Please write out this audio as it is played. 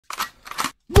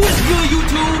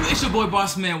YouTube? It's your boy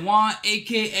Boss Man Juan,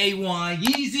 aka Juan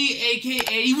Yeezy,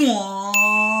 aka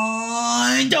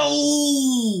Juan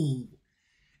Doe.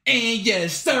 And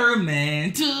yes, sir,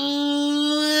 man.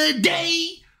 Today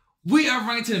we are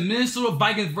running to the Minnesota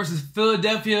Vikings versus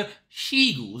Philadelphia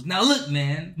Eagles. Now look,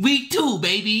 man, week 2,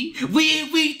 baby. We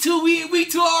in week 2. We in week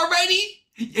 2 already.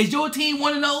 Is your team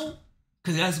want to know?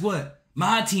 Cause that's what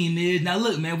my team is. Now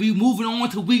look, man, we moving on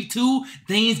to week 2.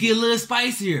 Things get a little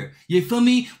spicier. You feel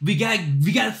me? We got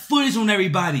footage on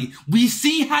everybody. We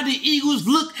see how the Eagles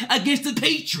look against the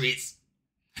Patriots.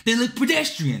 They look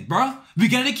pedestrian, bro. We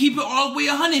gotta keep it all the way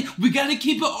 100. We gotta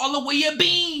keep it all the way a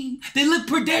beam. They look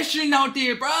pedestrian out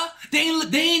there, bro. They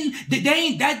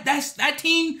ain't that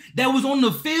team that was on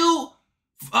the field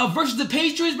versus the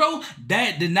Patriots, bro.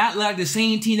 That did not look like the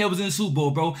same team that was in the Super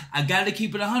Bowl, bro. I gotta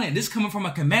keep it 100. This coming from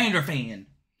a Commander fan.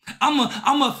 I'm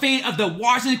a fan of the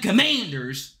Washington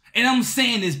Commanders, and I'm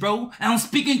saying this, bro. And I'm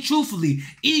speaking truthfully.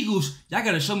 Eagles, y'all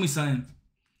gotta show me something.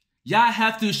 Y'all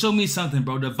have to show me something,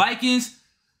 bro. The Vikings,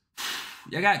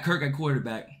 y'all got Kirk at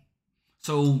quarterback.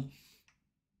 So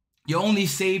your only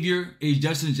savior is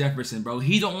Justin Jefferson, bro.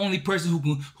 He's the only person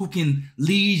who can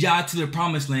lead y'all to the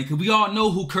promised land. Cause we all know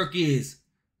who Kirk is.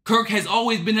 Kirk has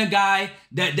always been a guy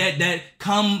that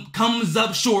comes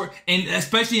up short, and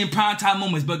especially in primetime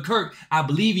moments. But Kirk, I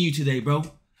believe in you today, bro.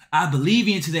 I believe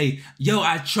in you today. Yo,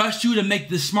 I trust you to make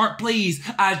the smart plays.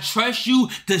 I trust you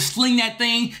to sling that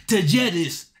thing to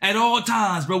Jettis at all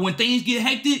times, bro. When things get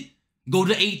hectic, go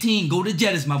to 18. Go to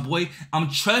Jettis, my boy. I'm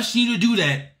trusting you to do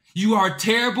that. You are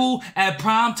terrible at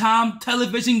primetime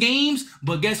television games,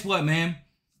 but guess what, man?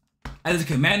 As a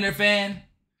Commander fan,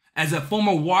 as a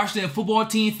former Washington football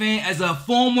team fan, as a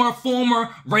former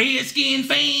Redskin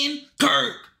fan,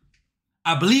 Kirk,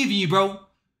 I believe in you, bro.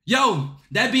 Yo,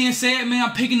 that being said, man,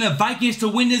 I'm picking the Vikings to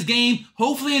win this game.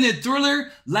 Hopefully in the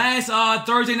thriller. Last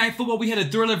Thursday Night Football, we had a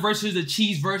thriller versus the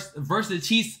Chiefs versus the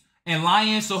Chiefs and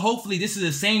Lions. So hopefully this is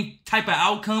the same type of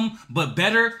outcome, but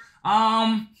better.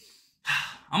 I'm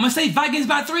gonna say Vikings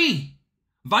by 3.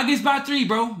 Vikings by 3,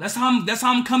 bro. That's how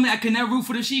I'm coming. I can never root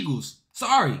for the Eagles.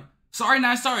 Sorry,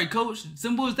 not sorry, coach.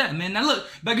 Simple as that, man. Now look,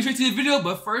 back straight to the video,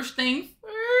 but first thing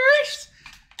first.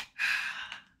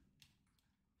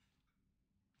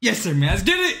 Yes, sir, man. Let's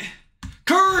get it.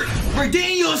 Kurt,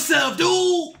 redeem yourself,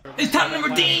 dude. It's time to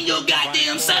redeem your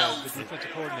goddamn self.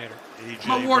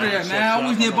 My water that, man. I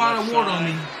always need a bottle of water on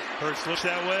me. Hurts looks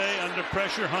that way, under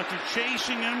pressure. Hunter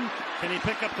chasing him. Can he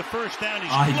pick up the first down? He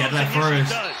got that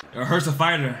first. Hurts a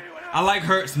fighter. I like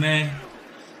Hurts, man.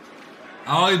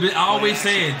 I always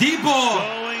say it. Deep ball.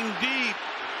 Going deep.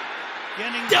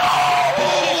 Getting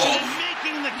position.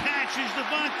 Making the catch is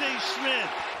Devontae Smith.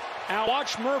 Now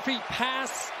watch Murphy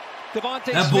pass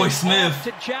Devontae that boy Smith.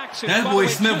 Smith. To Jackson. That boy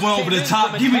Smith went over the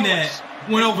top. Give me that.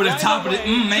 Went over the top of the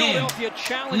man.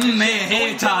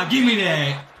 Head top. Give me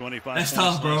that. That's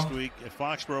tough, bro.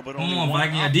 Come on,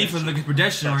 Viking. Your defense looking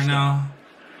pedestrian right now.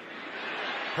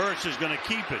 Hurts is going to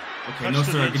keep it. Okay, no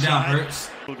sir. Get down, Hurts.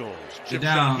 Get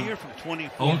down.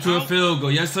 Home to a field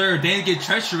goal. Yes, sir. Things get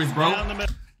treacherous, bro.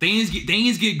 Things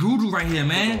get brutal right here,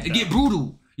 man. It get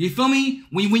brutal. You feel me?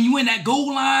 When you in that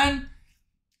goal line,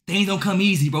 things don't come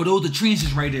easy, bro. Those are the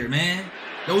trenches right there, man.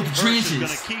 Those are the trenches. Going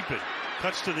to keep it.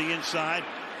 Cuts to the inside.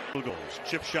 Goals.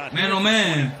 Chip shot. Man, oh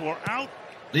man. Out.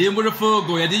 Lead with a field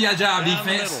goal. Yeah, did your job,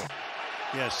 defense.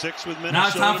 Yeah, 6 with Minnesota. Now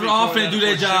it's time for the offense to do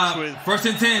their job. 1st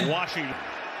and 10. Washington.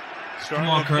 Come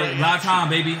on, Kurt. A lot of time,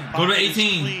 baby. Go to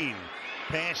 18.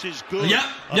 Pass is good. Yep.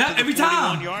 Every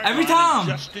time. Every time.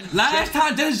 Last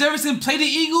time Justin Jefferson played the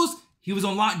Eagles, he was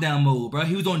on lockdown mode, bro.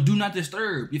 He was on do not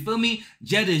disturb. You feel me?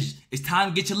 Jettis, it's time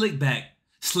to get your lick back.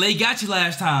 Slay got you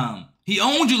last time. He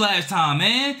owned you last time,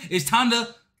 man. It's time to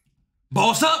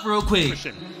boss up real quick.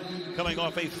 Coming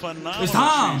off a phenomenal it's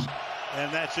time. Season.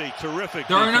 And that's a terrific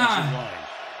 3rd and 9. Line.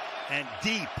 And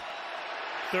deep.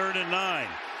 3rd and 9.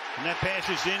 And that pass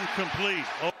is incomplete.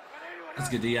 Oh. That's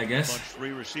good D, I guess. Bunch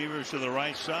 3 receivers to the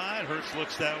right side. Hurts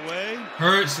looks that way.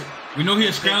 Hurts. We know he's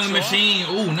a scrambling machine.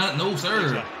 Oh, no,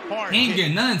 sir. He ain't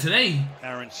getting nothing today.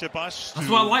 Aaron Sipas. That's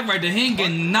what I like right there. He ain't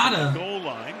getting nada. Goal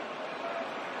line.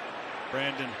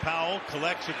 Brandon Powell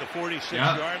collects at the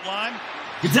 46-yard line.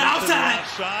 Get to the outside.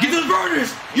 Get those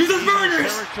burners. Use those burners.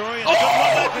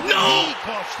 Oh, no. He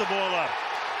coughs the ball up.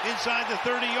 Inside the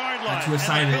 30-yard line. I'm too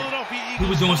excited. He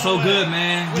was doing so good,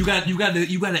 man. You got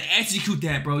to execute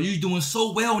that, bro. You're doing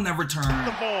so well in that return.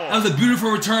 That was a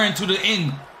beautiful return to the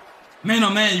end. Man,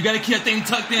 oh man, you got to keep that thing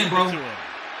tucked in, bro.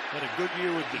 Had a good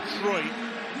year with Detroit.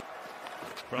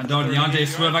 My dog DeAndre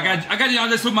Swift. I got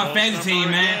DeAndre Swift my fantasy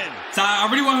team, man. So I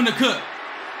really want him to cook.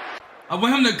 I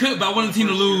want him to cook, but I want the team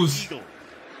to lose.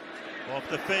 Off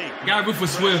the fake. Got root for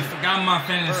Swift. Got my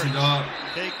fantasy, dog.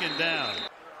 Taken down.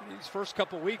 These first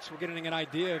couple weeks, we're getting an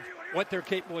idea of what they're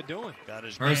capable of doing.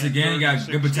 Hurts again. Got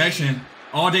good protection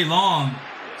all day long.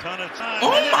 Ton of time.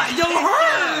 Oh my, yo,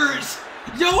 Hurts.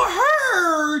 Yo,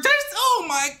 Hurts. Oh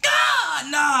my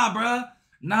God. Nah, bruh.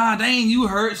 Nah, that ain't you,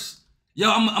 Hurts. Yo,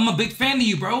 I'm a big fan of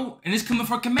you, bro. And it's coming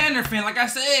from a Commander fan, like I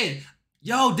said.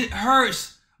 Yo,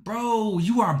 Hurts, bro,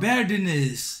 you are better than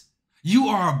this. You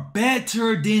are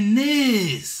better than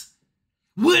this.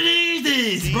 What is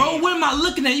this, bro? What am I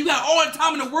looking at? You got all the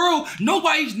time in the world.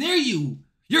 Nobody's near you.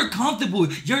 You're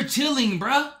comfortable. You're chilling,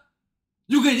 bruh.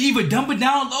 You can either dump it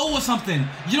down low or something.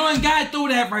 You don't even gotta throw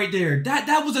that right there.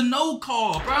 That was a no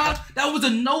call, bruh. That was a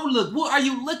no look. What are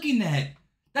you looking at?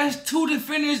 That's 2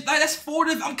 defenders. That's 4.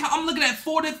 I'm looking at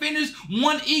 4 defenders,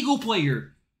 1 Eagle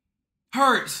player.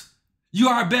 Hurts. You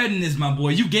are better than this, my boy.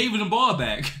 You gave him the ball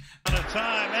back.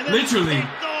 Literally.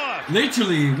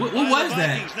 Literally. What was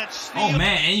that? Oh,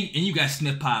 man. And you got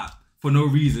Smith pop for no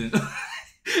reason.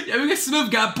 Yeah, Smith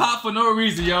got popped for no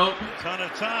reason, yo. Ton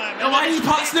of time. Yo, why he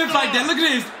pop Smith like that? Look at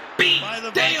this. Beat.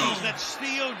 Damn. That's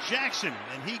Theo Jackson,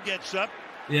 and he gets up.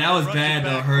 Yeah, that was bad,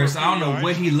 though, Hurst. I don't know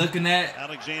what he looking at.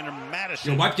 Alexander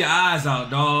Madison. Yo, wipe your eyes out,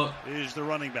 dog. Is the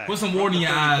running back. Put some water in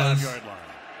your eyes.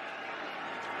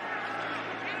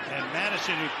 And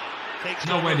Madison, who takes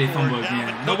no way they fumble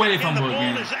again. No way they fumble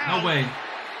again. No way.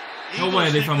 No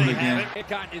way they fumble again. It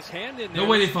got his hand in there. No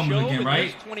way they fumble again,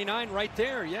 right? 29 right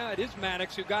there. Yeah, it is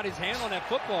Maddox who got his hand on that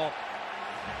football.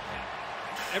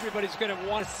 Everybody's going to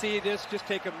want to see this. Just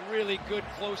take a really good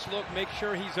close look. Make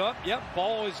sure he's up. Yep,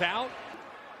 ball is out.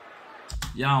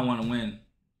 Y'all don't want to win.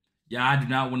 Y'all do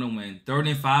not want to win. 3rd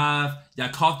and 5. Y'all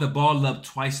caught the ball up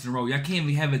twice in a row. Y'all can't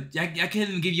even have it. Y'all can't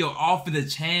even give your offense a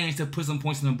chance to put some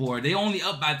points on the board. They only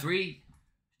up by 3.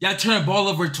 Y'all turn the ball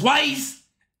over twice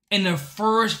in the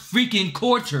first freaking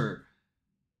quarter.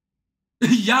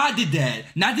 Y'all did that.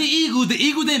 Not the Eagles. The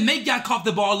Eagles didn't make y'all cough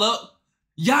the ball up.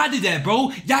 Y'all did that,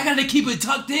 bro. Y'all gotta keep it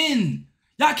tucked in.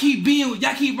 Y'all keep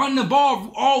running the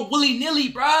ball all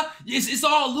willy-nilly, bruh. It's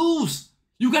all loose.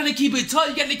 You gotta keep it tight.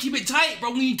 You gotta keep it tight,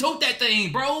 bro, when you tote that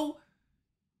thing, bro.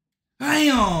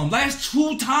 Damn, last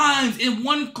 2 times in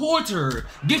 1 quarter.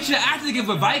 Get your ass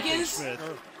together for Vikings.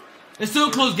 It's still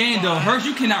a close game, though. Hurst,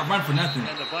 you cannot run for nothing.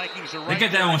 They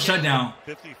get that on shutdown.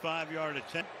 55-yard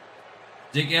attempt.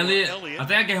 Jake Elliott, I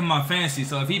think I gave him my fantasy,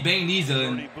 so if he bang these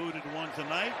in.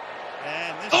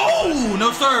 Oh,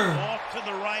 no, sir.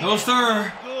 No,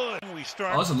 sir.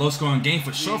 Oh, it's a low-scoring game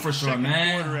for sure,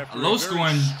 man. A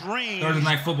low-scoring Thursday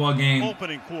night football game.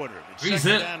 Opening quarter. It's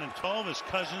 2nd down and 12 as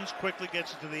Cousins quickly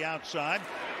gets it to the outside.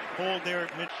 Hold there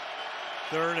at mid.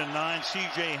 3rd and 9.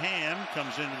 C.J. Ham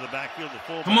comes into the backfield. The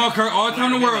fullback. Come on, Kurt. All the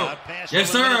time in the world.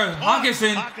 Yes, sir.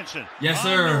 Hawkinson. Yes,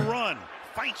 sir. Run.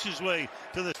 Fights his way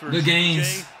to the good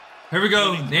gains. Here we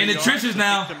go. They're in the trenches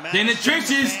now. They're in the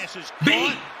trenches.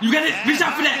 Beat. You got it. Reach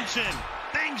out for that.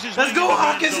 Let's go,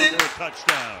 Hawkinson.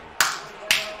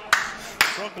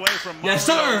 Yes,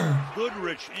 sir.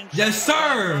 Yes,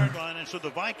 sir.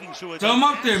 Throw him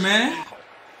up there, man.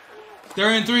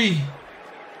 3rd and 3.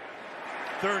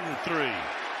 3rd and 3.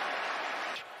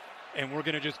 And we're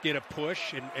going to just get a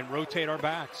push and rotate our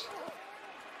backs.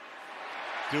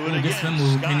 Do it again.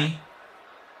 Move, Penny.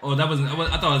 Oh, that wasn't.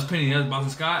 I thought it was Penny. That was Boston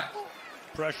Scott.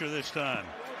 Pressure this time.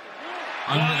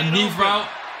 Underneath route.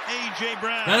 A.J.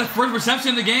 Brown. That's the first reception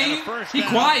of the game. He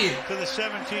quiet. To the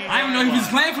 17. I didn't know he was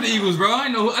playing for the Eagles, bro.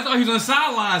 I thought he was on the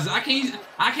sidelines. I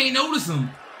can't notice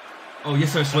him. Oh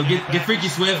yes, sir, Swift. Get freaky,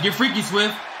 Swift. Get freaky,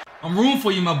 Swift. I'm rooting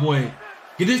for you, my boy.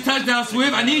 Get this touchdown,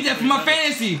 Swift. I need that for my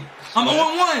fantasy. I'm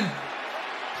 0-1.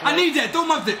 I need that. Throw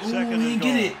him up there. Ooh, he didn't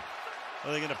get it.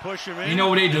 Are they going to push him in? You know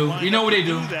what they do. You know what they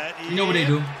do. You know what they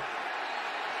do.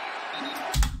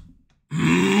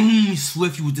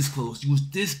 Swift, you was this close. You was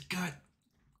this good.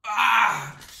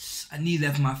 I need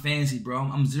that for my fantasy, bro.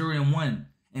 I'm 0-1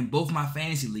 in both my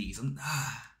fantasy leagues. I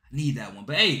need that one.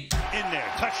 But hey, in there,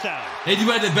 touchdown. They do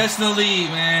have the best in the league,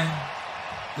 man.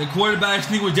 The quarterback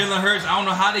sneak with Jalen Hurts. I don't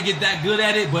know how they get that good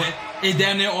at it, but it's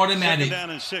damn near automatic. 2nd down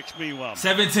and 6, meanwhile.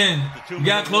 7-10. You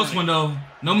got a close one, though.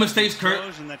 No mistakes,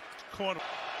 Kurt.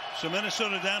 So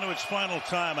Minnesota down to its final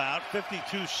timeout.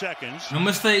 52 seconds. No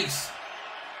mistakes.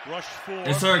 Rush 4.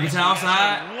 Yes, sir. Get to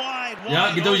outside.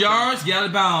 Wide get those yards. Get out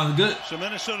of bounds. Good. So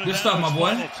Minnesota good stuff, my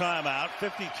boy. Final timeout.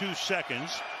 52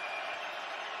 seconds.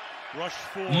 Rush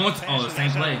 4. Oh, the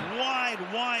same play.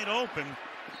 Wide open.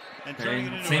 And turning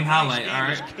it into same highlight. All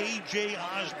right. K.J.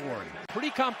 Osborne.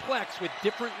 Pretty complex with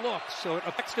different looks, so it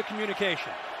affects the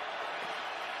communication.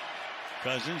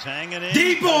 Cousins hanging in.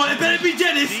 Deep ball. That better be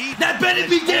Dennis. That better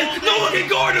be Dennis. No one can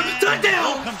guard him.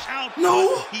 Touchdown.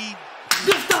 No.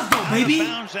 Good stuff, though, baby.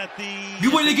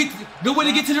 Good way to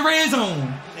get to the red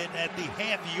zone. At the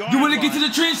half-yard Good way to get to the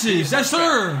trenches. Yes,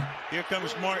 sir. Here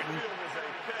comes Martin.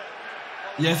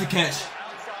 Yeah, it's a catch.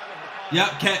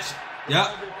 Yep, catch.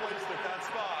 Yep.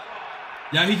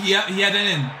 Yeah, he had that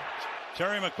in.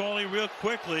 Terry McAuley, real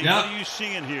quickly. Yep. What are you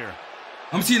seeing here?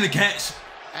 I'm seeing the catch.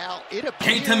 Al, it appears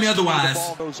Can't tell me otherwise. The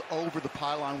ball goes over the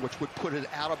pylon, which would put it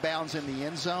out of bounds in the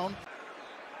end zone.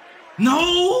 No!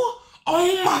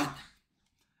 Oh my!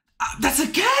 That's a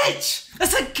catch!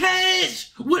 That's a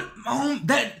catch! What?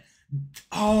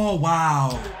 Oh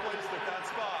wow!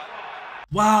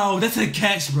 Wow, that's a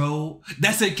catch, bro.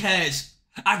 That's a catch.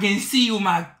 I can see with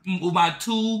my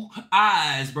 2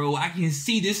 eyes, bro. I can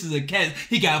see this is a catch.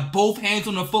 He got both hands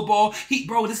on the football.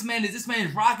 This man is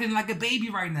rocking like a baby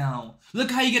right now.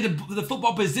 Look how he get the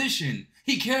football position.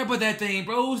 He care about that thing,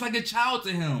 bro. It's like a child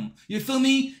to him. You feel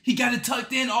me? He got it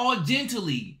tucked in all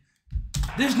gently.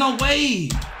 There's no way.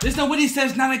 There's no way he says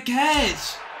it's not a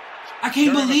catch. I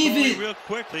can't believe it. Real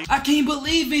quickly. I can't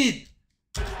believe it.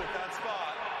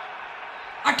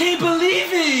 I can't believe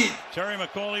it! Terry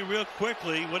McAuley, real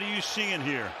quickly, what are you seeing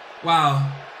here?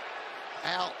 Wow.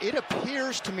 Al, it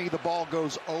appears to me the ball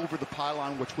goes over the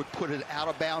pylon, which would put it out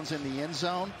of bounds in the end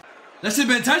zone. That should have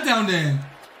been a touchdown then.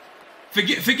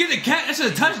 Forget the catch. That's a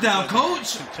touchdown,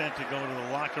 coach. Content to go to the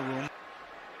locker room.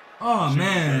 Oh,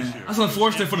 man. That's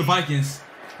unfortunate for the Vikings.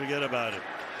 Forget about it.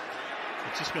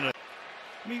 It's just going to...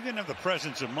 I mean, you can have the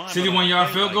presence of mind.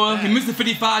 61-yard field goal. He missed the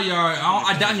 55-yard.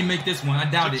 I doubt he make this one. I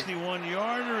doubt it.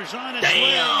 61-yarder is on its Damn!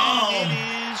 way. And it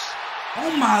is.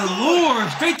 Oh my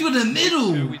Lord! Straight through the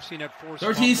middle. We've seen that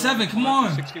 13-7. Come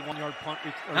on. 61-yard punt.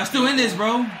 I'm still in this,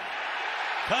 bro.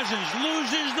 Cousins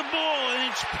loses the ball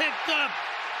and it's picked up.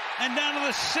 And down to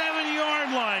the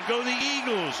 7-yard line go the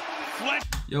Eagles.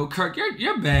 Yo, Kirk,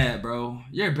 you're bad, bro.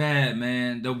 You're bad,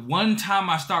 man. The one time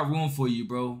I start rooting for you,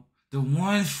 bro. The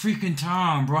one freaking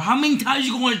time, bro. How many times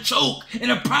you gonna choke in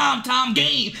a primetime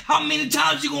game? How many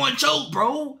times you gonna choke,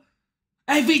 bro?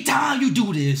 Every time you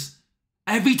do this.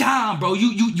 Every time, bro.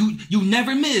 You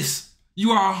never miss.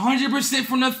 You are 100%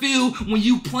 from the field when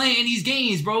you play in these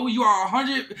games, bro. You are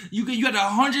 100. You got a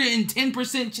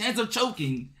 110% chance of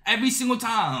choking every single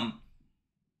time.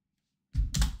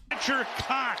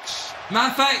 Cox.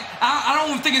 Matter of fact, I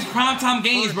don't even think it's primetime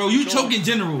games, bro. You choke in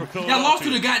general. Y'all lost to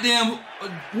the goddamn.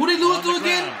 Who they lose to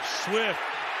again? Swift.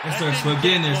 Yes, sir, Swift.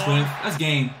 Get in there, Swift. That's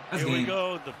game. That's game.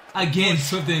 Again,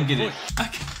 Swift didn't get it.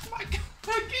 Again,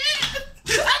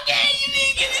 you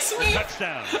didn't get it, Swift.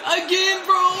 Touchdown. Again,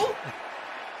 bro.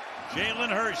 Jalen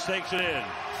Hurts takes it in.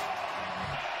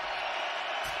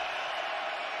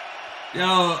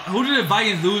 Yo, who did the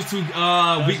Vikings lose to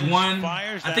week 1?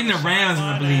 I think the Rams,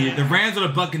 I believe. The Rams or the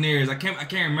Buccaneers. I can't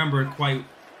remember quite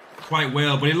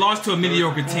well, but they lost to a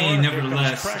mediocre team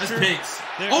nevertheless. That's picks.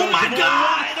 Oh my God!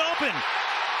 Wide open.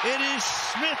 It is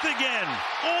Smith again,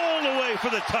 all the way for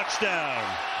the touchdown.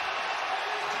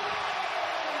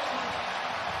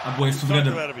 That boy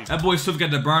Swift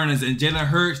got the burners, and Jalen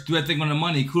Hurts threw that thing on the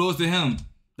money. Kudos to him.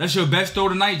 That's your best throw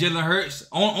tonight, Jalen Hurts.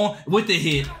 On with the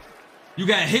hit. You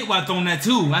got hit while throwing that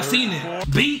too. I seen it.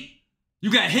 Beat.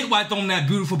 You got hit while throwing that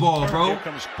beautiful ball, bro.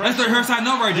 That's the Hurts I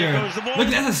know right there. Look,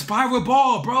 that's a spiral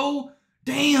ball, bro.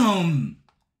 Damn.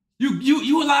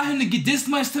 You allow him to get this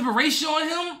much separation on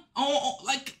him?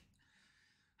 Like,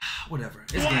 whatever.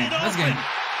 It's game. That's game.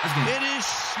 That's game. It is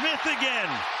Smith again,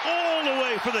 all the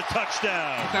way for the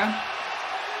touchdown. Okay.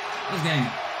 That's game.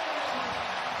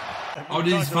 All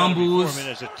these fumbles,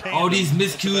 all these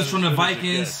miscues from the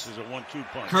Vikings.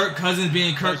 Kirk Cousins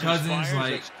being Kirk Cousins,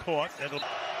 like.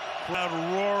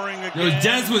 Yo,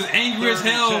 Jets was angry as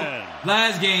hell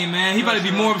last game, man. He about to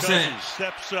be more upset.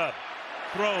 Steps up,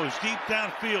 throws deep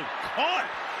downfield, caught,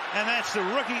 and that's the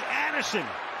rookie Addison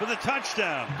for the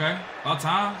touchdown. Okay, about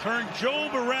time. Turn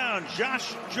Job around.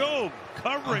 Josh Job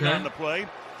covering on the play,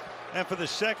 and for the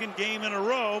second game in a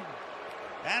row,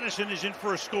 Addison is in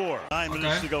for a score. 9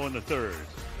 minutes to go in the third.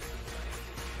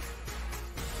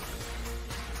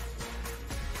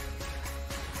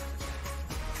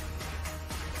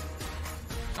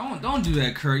 Don't do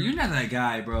that, Kurt. You're not that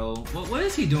guy, bro. What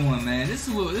is he doing, man? This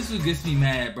is what gets me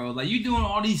mad, bro. Like, you doing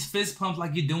all these fist pumps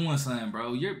like you're doing something,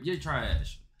 bro. You're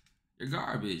trash. You're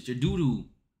garbage. You're doo-doo.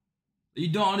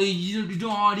 You're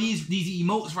doing all these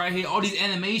emotes right here, all these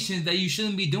animations that you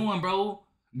shouldn't be doing, bro.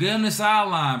 Get on the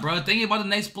sideline, bro. Think about the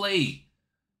next play.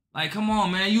 Like, come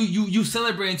on, man. You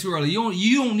celebrating too early.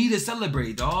 You don't need to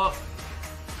celebrate, dog.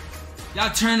 Y'all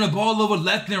turn the ball over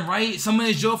left and right. Some of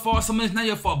it's your fault, some of it's not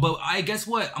your fault. But guess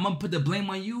what? I'm gonna put the blame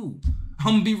on you.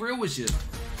 I'm gonna be real with you.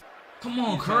 Come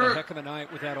on, Kurt.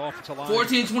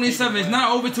 14-27. It's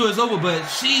not over till it's over, but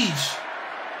sheesh.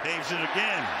 Paves it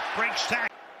again. Breaks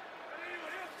tackle.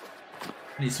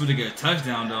 He's supposed to get a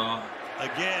touchdown, dog.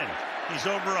 Again, he's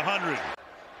over 100.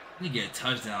 He get a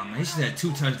touchdown, man. He should have had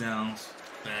 2 touchdowns.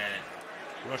 Bad.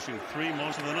 Rushing 3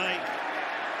 most of the night.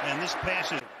 And this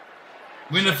pass is...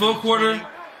 We're in the full quarter.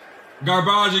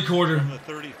 Garbage quarter. From the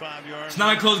 35 yards. It's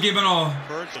not a close game at all.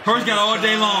 Hurts got all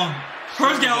day long.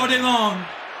 Hurts got all day long.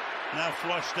 Now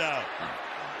flushed out.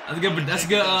 That's a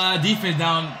good defense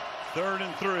down. 3rd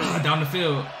and 3. Down the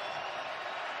field.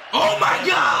 Oh my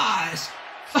gosh!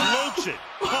 Floats it.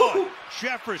 Caught.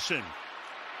 Jefferson.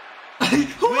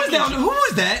 Who was that? Who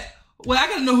was that? Well, I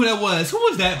gotta know who that was. Who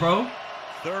was that, bro?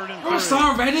 3rd and 3. Bro,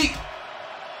 Hassan Reddick.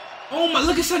 Oh my!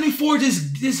 Look at 74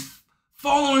 just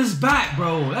fall on his back,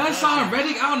 bro. That's Hassan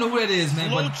Reddick. I don't know who that is,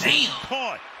 man. But damn.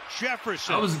 Caught.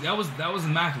 Jefferson. That was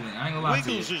immaculate. I ain't gonna lie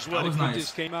to you. That was nice.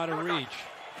 Just came out of reach.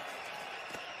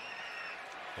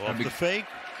 Off the fake.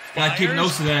 Gotta keep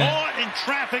notes of that. Caught in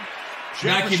traffic.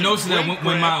 Gotta keep notes of that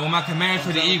when my command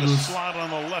for the Eagles. Slot on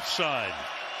the left side.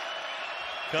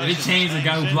 They changed the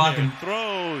guy who's blocking.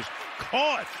 Throws.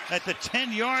 Caught at the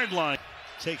 10-yard line.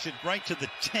 Takes it right to the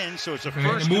 10, so it's a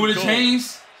first. And moving the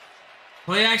chains.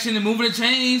 Play action and moving the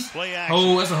chains. Play action.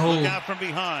 Oh, that's a hold. Look out from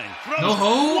behind. Throws no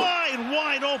hold.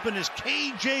 Wide open is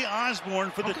KJ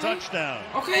Osborne for the touchdown.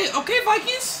 Okay,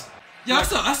 Vikings. Yeah,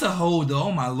 that's a hold though.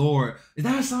 Oh my lord, is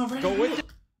that Hassan Reddick? Go with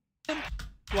him.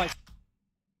 Like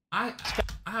I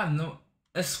have no.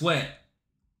 That's Sweat.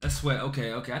 That's Sweat.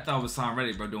 Okay. I thought it was Hassan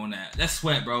Reddick, bro, doing that. That's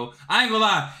Sweat, bro. I ain't gonna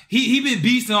lie. He been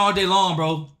beasting all day long,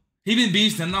 bro. He been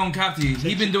beasting. I'm not gonna cop to you.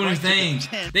 He been doing his thing.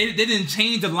 They didn't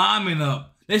change the lineman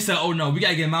up. They said, "Oh no, we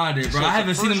gotta get him out of there, bro." I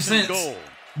haven't seen him since.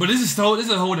 But this is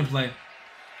a holding play.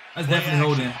 That's definitely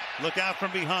holding. Look out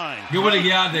from behind. Good way to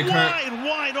get out there, Kurt.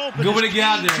 Wide open. Good way to get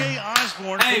out there.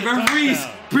 Hey, referees,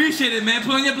 appreciate it, man.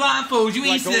 Put on your blindfolds. You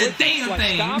ain't said a damn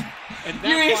thing.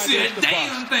 You ain't said a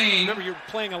damn thing. Remember, you're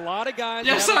playing a lot of guys.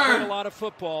 Yes, sir. Playing a lot of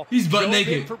football. He's butt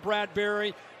naked. For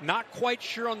Bradbury. Not quite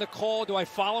sure on the call. Do I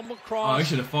follow him across? Oh, he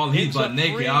should have followed. He's butt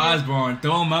naked. Osborne,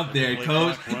 throw him up there,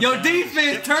 coach. Yo,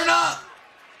 defense, turn up.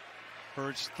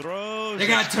 Hurts throws. They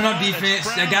got to turn up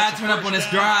defense. They got to turn up on this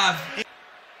drive.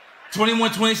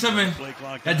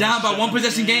 21-27. They're down by 1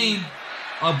 possession game.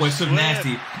 Oh boy, Swift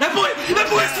nasty. That boy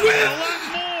Swift.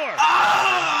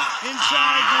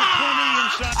 Inside.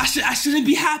 I shouldn't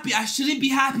be happy. I shouldn't be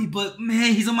happy, but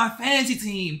man, he's on my fantasy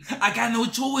team. I got no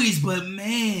choice, but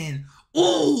man.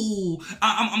 Ooh,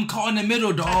 I'm caught in the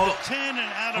middle, dog.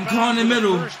 I'm caught in the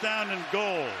middle. First down and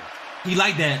goal. He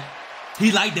like that.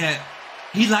 He like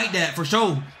that for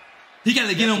sure. He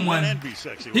gotta get him one.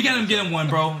 He gotta get him one,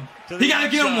 bro. He gotta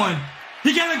get him one.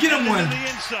 He gotta get him one.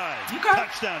 Okay.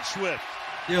 Touchdown, Swift.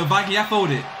 Yo, Viking, I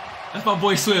folded. That's my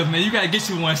boy Swift, man. You gotta get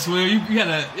you one, Swift. You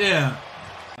gotta, yeah.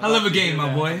 I love a game,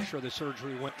 my boy. I'm sure the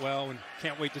surgery went well, and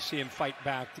can't wait to see him fight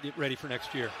back to get ready for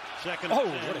next year. What a catch.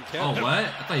 Oh, what?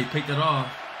 I thought he picked it off.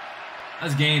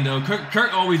 That's game, though.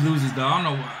 Kirk always loses, though. I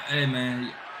don't know why. Hey,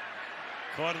 man.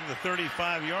 Caught in the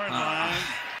 35-yard line.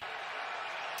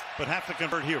 But have to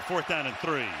convert here. 4th down and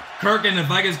 3. Kirk and the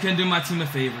Vikings couldn't do my team a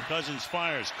favor. Cousins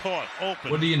fires. Caught.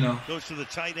 Open. What do you know? Goes to the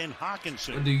tight end,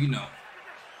 Hawkinson. What do you know?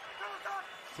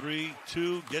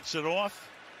 3-2. Gets it off.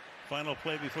 Final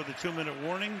play before the 2-minute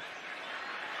warning.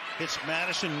 Hits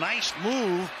Madison. Nice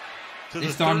move to the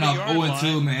 30-yard line. They starting off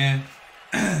 0-2, man.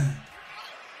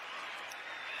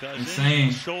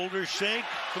 Insane. Shoulder shake.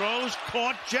 Throws.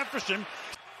 Caught. Jefferson.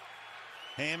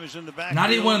 Ham is in the back. Now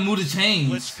they want to move the chains.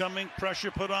 Blitz coming,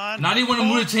 pressure put on. Now they want to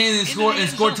move the chains and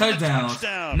score touchdowns.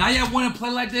 Now y'all want to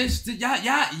play like this.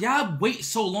 Y'all wait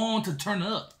so long to turn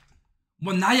up.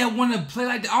 Well, now y'all want to play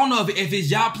like that. I don't know if it's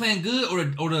y'all playing good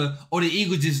or the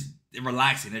Eagles just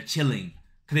relaxing. They're chilling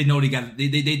because they know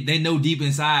they know deep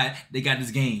inside they got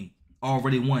this game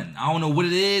already won. I don't know what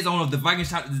it is. I don't know if the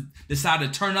Vikings decide to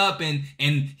turn up and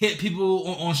hit people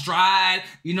on stride.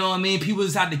 You know what I mean? People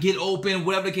decide to get open,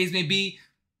 whatever the case may be.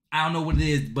 I don't know what it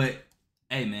is, but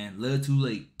hey, man, little too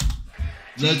late.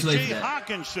 Little too late for that.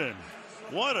 Hawkinson,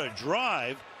 what a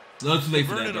drive. Little too late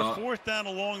for that, dog. 4th down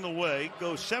along the way.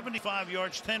 Goes 75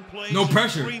 yards, 10 plays. No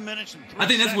pressure. 3 minutes and 3 I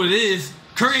think that's what it is.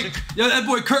 That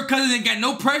boy Kirk Cousins ain't got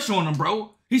no pressure on him,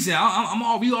 bro. He said,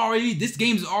 this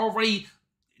game's already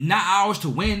not ours to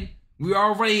win. We're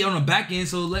already on the back end,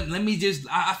 so let me just,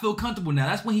 I feel comfortable now.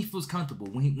 That's when he feels comfortable,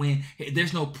 when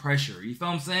there's no pressure. You feel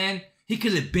what I'm saying? He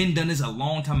could have been done this a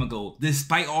long time ago.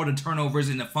 Despite all the turnovers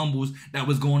and the fumbles that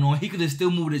was going on, he could have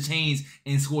still moved the chains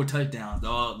and scored touchdowns,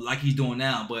 dog, like he's doing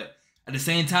now. But at the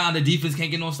same time, the defense can't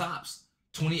get no stops.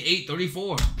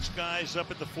 28-34. This guy's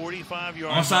up at the 45-yard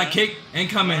line. Onside kick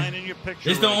incoming.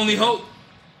 It's the only hope.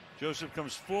 Joseph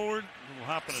comes forward, will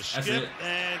hop on a skip,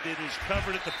 and it is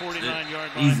covered at the 49-yard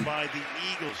line Easy. by the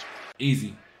Eagles.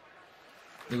 Easy.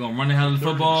 They're going to run the hell of the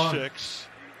football. 6.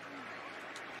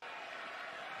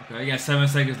 Okay, you got 7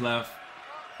 seconds left.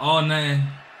 All nothing.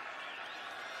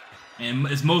 And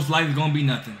it's most likely going to be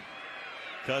nothing.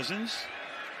 Cousins.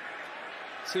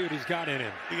 See what he's got in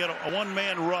him. He got a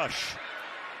one-man rush.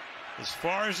 As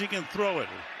far as he can throw it.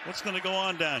 What's going to go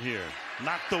on down here?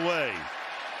 Knocked away.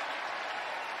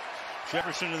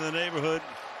 Jefferson in the neighborhood.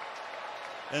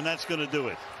 And that's going to do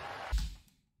it.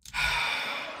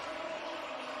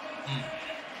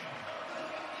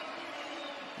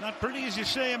 Not pretty as you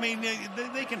say. I mean,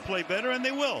 they can play better, and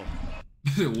they will.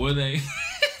 Were they?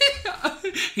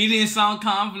 He didn't sound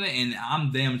confident, and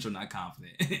I'm damn sure not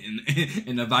confident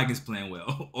in the Vikings playing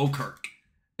well. Oh, Kirk.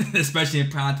 Especially in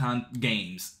primetime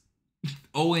games.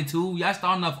 0-2. Y'all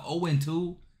starting off 0-2.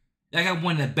 Y'all got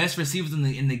one of the best receivers in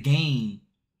the game.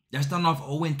 Y'all starting off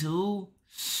 0-2.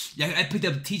 Y'all picked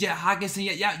up TJ Hawkinson.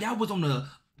 Y'all was on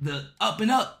the up and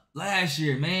up last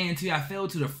year, man, until y'all fell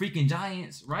to the freaking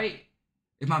Giants, right?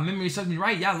 If my memory serves me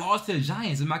right, y'all lost to the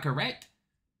Giants. Am I correct?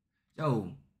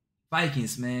 Yo,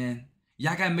 Vikings, man.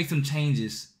 Y'all got to make some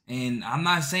changes. And I'm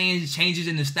not saying changes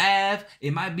in the staff.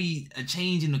 It might be a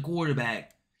change in the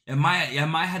quarterback. Y'all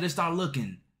might have to start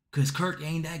looking. Because Kirk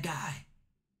ain't that guy.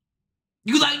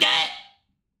 You like that?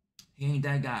 He ain't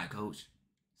that guy, coach.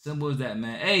 Simple as that,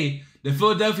 man. Hey, the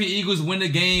Philadelphia Eagles win the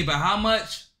game by how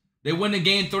much? They win the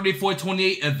game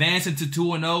 34-28, advancing to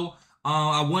 2-0.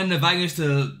 I want the Vikings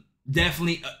to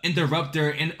definitely interrupt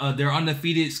their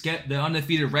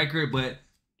undefeated record, but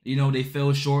you know they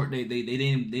fell short. They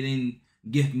didn't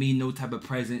give me no type of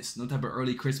presents, no type of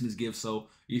early Christmas gift. So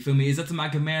you feel me? It's up to my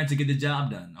commander to get the job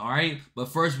done. All right, but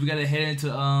first we gotta head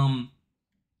into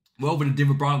over the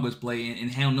Denver Broncos play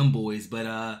and handle them boys.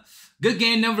 But good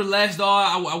game nevertheless,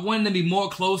 dog. I wanted to be more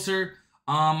closer.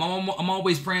 I'm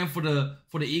always praying for the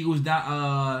Eagles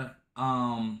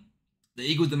the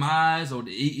Eagles' demise or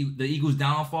the Eagles'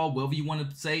 downfall, whatever you want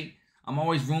to say. I'm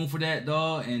always rooting for that,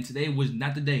 dog. And today was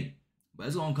not the day, but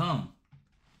it's gonna come.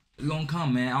 It's gonna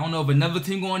come, man. I don't know if another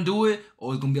team gonna do it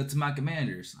or it's gonna be up to my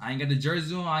Commanders. I ain't got the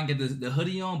jersey on, I ain't got the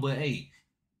hoodie on, but hey,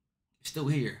 it's still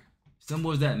here.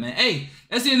 Simple as that, man. Hey,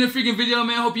 that's the end of the freaking video,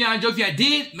 man. Hope y'all enjoyed. If y'all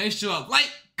did, make sure to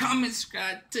like, comment,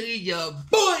 subscribe to your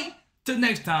boy. Till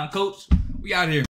next time, coach. We out here.